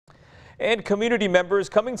And community members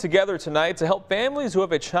coming together tonight to help families who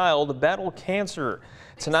have a child battle cancer.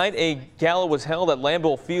 Tonight, a gala was held at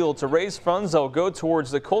Lambeau Field to raise funds that will go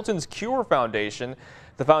towards the Colton's Cure Foundation.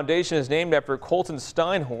 The foundation is named after Colton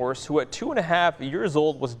Steinhorst, who at 2.5 years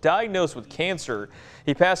old was diagnosed with cancer.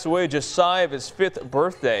 He passed away just shy of his 5th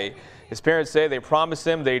birthday. His parents say they promised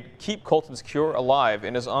him they'd keep Colton's Cure alive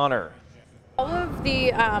in his honor. All of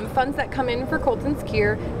the funds that come in for Colton's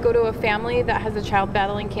Cure go to a family that has a child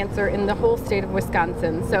battling cancer in the whole state of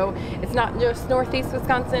Wisconsin. So it's not just northeast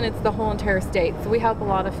Wisconsin, it's the whole entire state. So we help a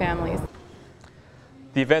lot of families.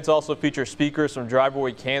 The events also feature speakers from Drive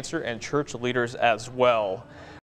Away Cancer and church leaders as well.